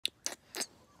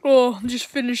Oh, just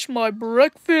finished my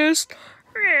breakfast.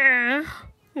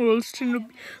 Well, let's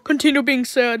continue being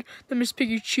sad that Miss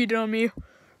Piggy cheated on me.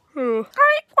 Why do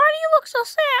you look so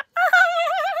sad?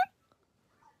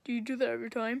 Do you do that every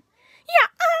time? Yeah.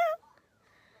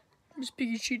 Miss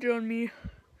Piggy cheated on me,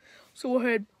 so I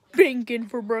had bacon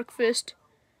for breakfast.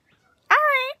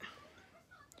 Alright.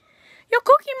 Yo,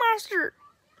 Cookie Monster.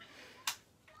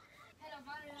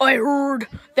 I heard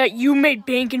that you made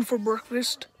bacon for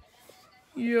breakfast.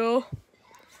 Yeah.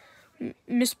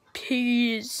 Miss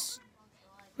Piggy is...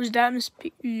 Was that Miss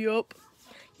Piggy? Yup.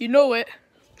 You know it.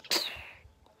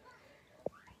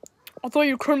 I thought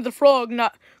you were Kermit the Frog,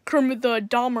 not Kermit the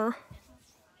Dahmer.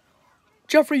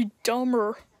 Jeffrey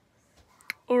Dahmer.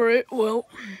 Alright, well.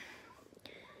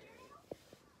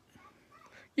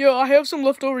 Yeah, I have some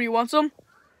left over. You want some?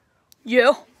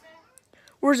 Yeah.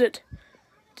 Where's it?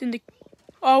 It's in the...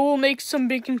 I will make some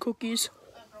bacon cookies.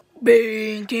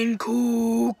 Bacon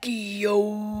cookie,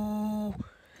 yo.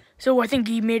 So I think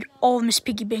he made all of Miss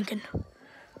Piggy bacon.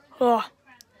 Oh,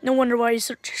 no wonder why his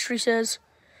search history says.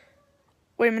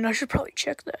 Wait a minute, I should probably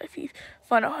check that if you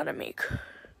find out how to make.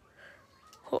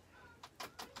 Oh.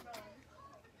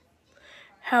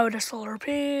 How to slaughter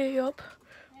pig up.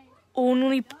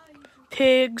 Only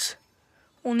pigs.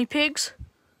 Only pigs?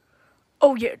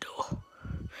 Oh yeah, duh.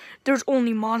 There's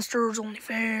only monsters, only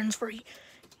fans, free.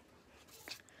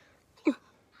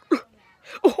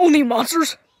 Only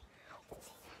monsters?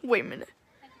 Wait a minute.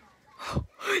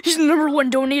 He's the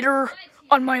 #1 donator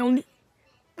on my own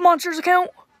monsters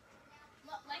account.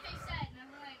 Like I said,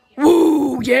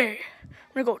 Woo, yeah. I'm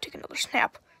gonna go take another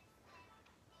snap.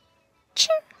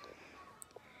 Ching.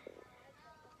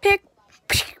 Pick.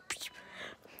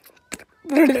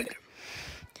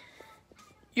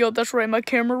 Yo, that's right, my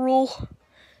camera roll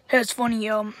has funny,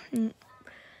 some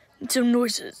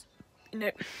noises in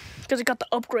it. Because I got the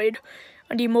upgrade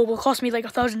on the mobile. It cost me like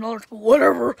 $1,000, but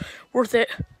whatever. Worth it.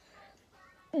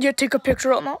 Yeah, take a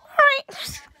picture of them.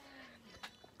 Alright.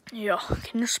 Yeah,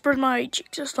 can you spread my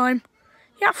cheeks this time?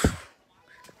 Yeah.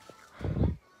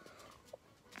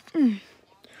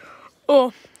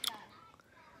 Oh.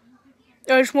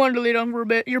 I just wanted to lay down for a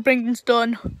bit. Your bacon's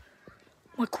done.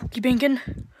 My cookie bacon.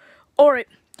 Alright.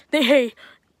 Hey,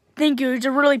 thank you. It's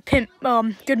a really good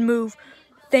move.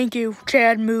 Thank you,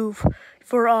 Chad Move,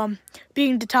 for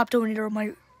being the top donator of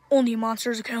my Only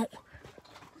Monsters account.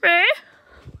 Eh?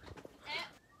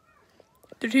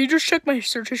 Did he just check my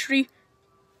search history?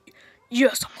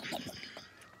 Yes.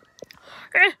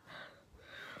 Eh?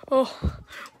 Oh,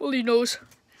 well, he knows.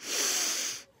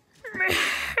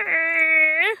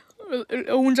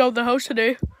 Owen's out of the house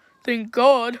today. Thank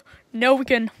God. Now we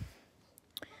can...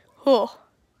 Oh.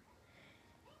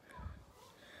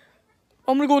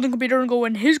 I'm gonna go to the computer and go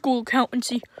in his Google account and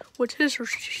see what's his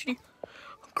search history.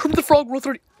 Kermit the Frog, Rule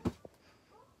 30.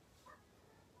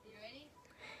 You ready?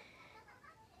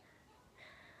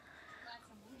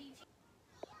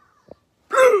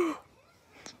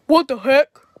 What the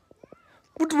heck?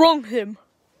 What's wrong with him?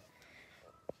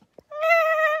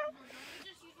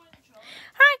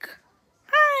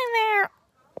 Hi there.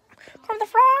 Kermit the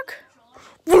Frog.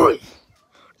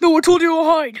 No, I told you to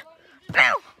hide.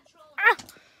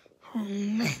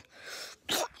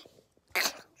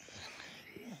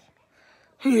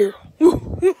 Here.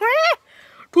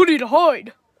 Told you to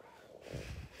hide.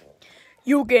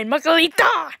 You again,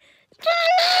 Makalita.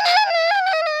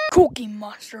 Cookie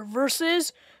Monster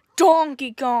versus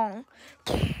Donkey Kong.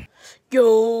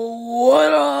 Yo,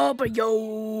 what up?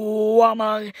 Yo, I'm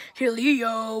a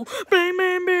Helio. Bang,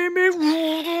 bang, bang,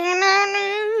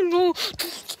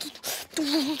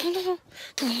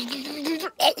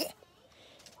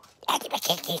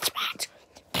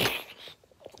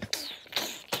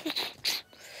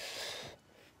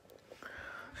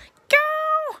 Go!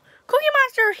 Cookie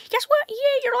Monster, guess what?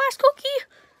 Yeah, your last cookie.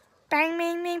 Bang,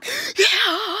 bang, bang.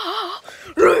 Yeah!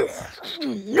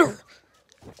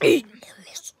 Eat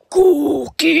this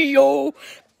cookie, yo!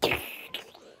 Yeah!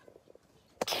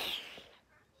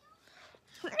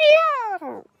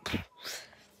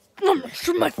 I'm gonna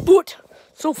shoot my foot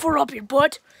so far up your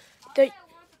butt that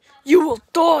you will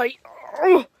die.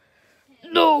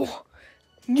 No!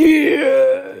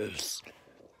 Yes!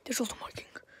 This was my king.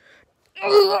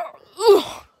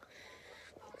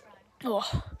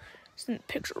 Oh, send a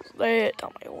picture of that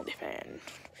on my OnlyFans.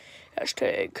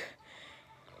 Hashtag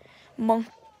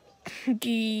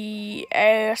monkey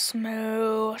ass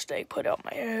smell. Hashtag put out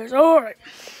my ass. Alright.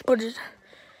 But it,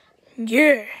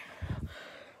 yeah.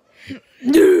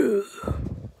 No.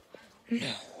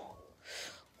 No.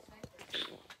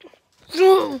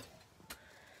 No.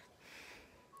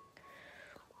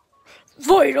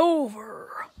 Fight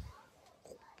over.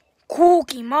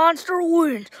 Cookie Monster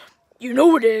wins. You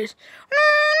know it is.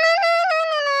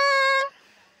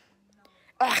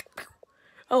 Ah,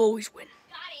 I'll always win.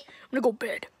 I'm gonna go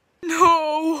bed.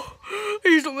 No!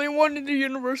 He's the only one in the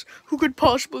universe who could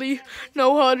possibly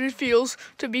know how it feels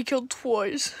to be killed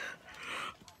twice.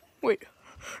 Wait,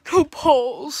 no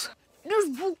balls. There's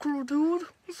Booker, dude.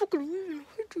 I fucking really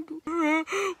hate you, dude.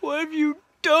 What have you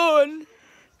done?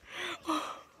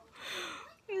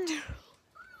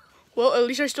 Well, at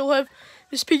least I still have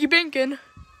Miss Piggy banking.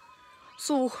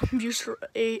 So I'm used for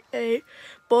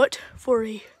but for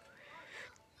a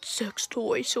sex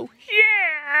toy. So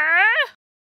yeah.